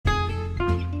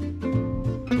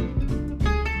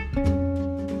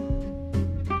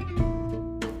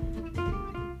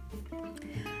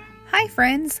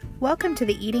friends. Welcome to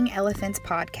the Eating Elephants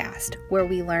podcast, where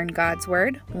we learn God's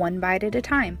Word one bite at a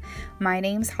time. My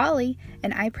name's Holly,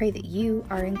 and I pray that you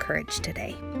are encouraged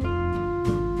today.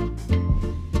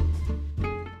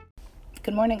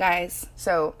 Good morning, guys.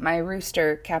 So my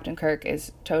rooster, Captain Kirk,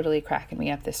 is totally cracking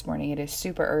me up this morning. It is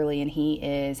super early, and he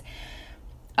is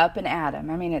up and at 'em.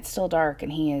 I mean, it's still dark,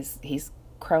 and he's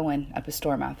crowing up a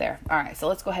storm out there. All right, so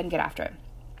let's go ahead and get after it.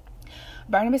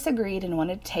 Barnabas agreed and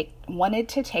wanted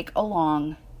to take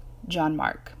along John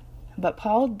Mark, but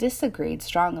Paul disagreed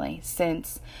strongly,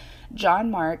 since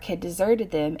John Mark had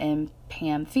deserted them in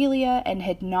Pamphylia and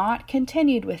had not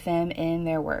continued with them in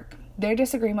their work. Their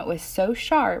disagreement was so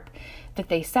sharp that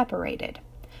they separated.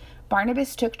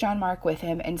 Barnabas took John Mark with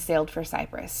him and sailed for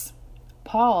Cyprus.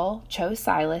 Paul chose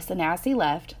Silas, and as he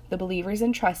left, the believers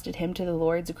entrusted him to the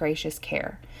Lord's gracious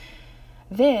care.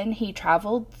 Then he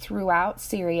traveled throughout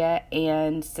Syria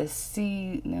and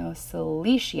Cilicia,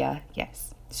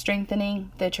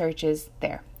 strengthening the churches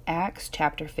there. Acts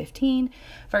chapter 15,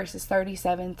 verses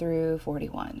 37 through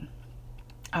 41.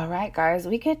 All right, guys,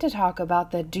 we get to talk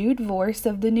about the dude voice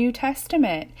of the New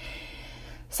Testament.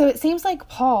 So it seems like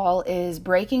Paul is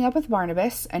breaking up with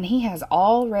Barnabas, and he has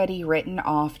already written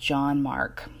off John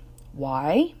Mark.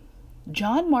 Why?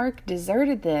 John Mark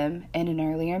deserted them in an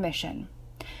earlier mission.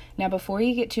 Now, before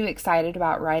you get too excited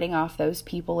about writing off those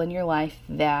people in your life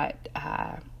that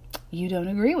you don't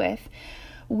agree with,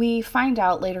 we find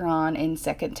out later on in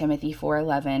 2 Timothy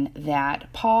 4:11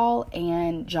 that Paul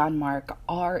and John Mark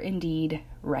are indeed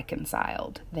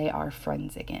reconciled. They are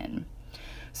friends again.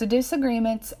 So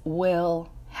disagreements will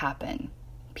happen.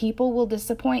 People will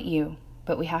disappoint you,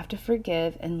 but we have to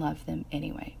forgive and love them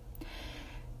anyway.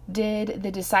 Did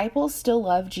the disciples still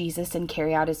love Jesus and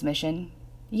carry out his mission?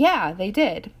 Yeah, they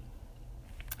did.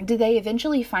 Did they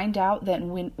eventually find out that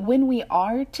when we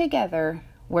are together,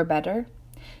 we're better?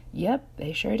 Yep,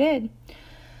 they sure did.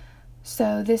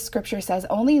 So this scripture says,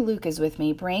 "Only Luke is with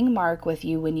me. Bring Mark with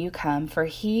you when you come, for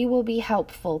he will be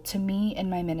helpful to me in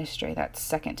my ministry." That's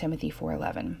 2 Timothy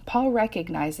 4:11. Paul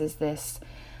recognizes this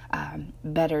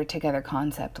better together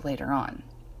concept later on.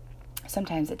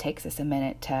 Sometimes it takes us a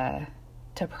minute to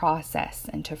process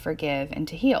and to forgive and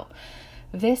to heal.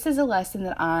 This is a lesson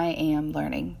that I am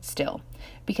learning still,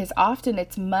 because often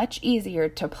it's much easier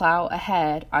to plow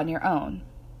ahead on your own,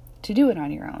 to do it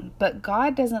on your own. But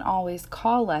God doesn't always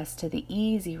call us to the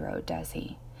easy road, does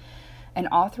he? And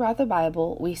all throughout the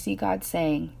Bible, we see God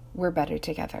saying, we're better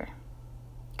together.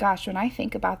 Gosh, when I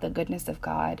think about the goodness of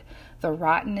God, the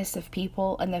rottenness of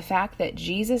people, and the fact that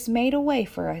Jesus made a way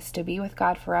for us to be with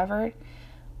God forever,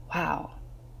 wow,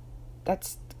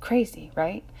 that's crazy,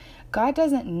 right? God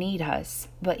doesn't need us,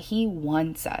 but he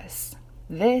wants us.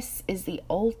 This is the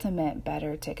ultimate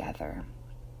better together.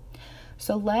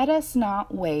 So let us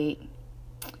not wait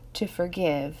to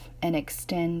forgive and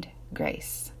extend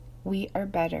grace. We are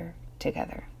better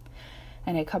together.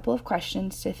 And a couple of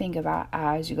questions to think about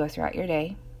as you go throughout your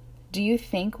day. Do you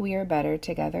think we are better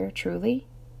together truly?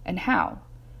 And how?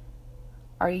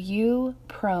 Are you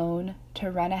prone to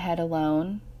run ahead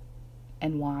alone?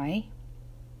 And why?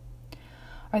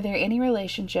 Are there any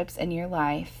relationships in your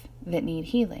life that need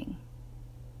healing?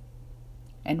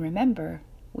 And remember,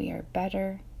 we are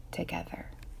better together.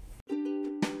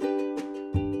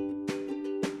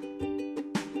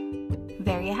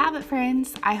 There you have it,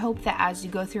 friends. I hope that as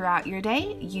you go throughout your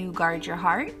day, you guard your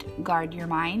heart, guard your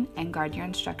mind, and guard your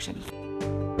instructions.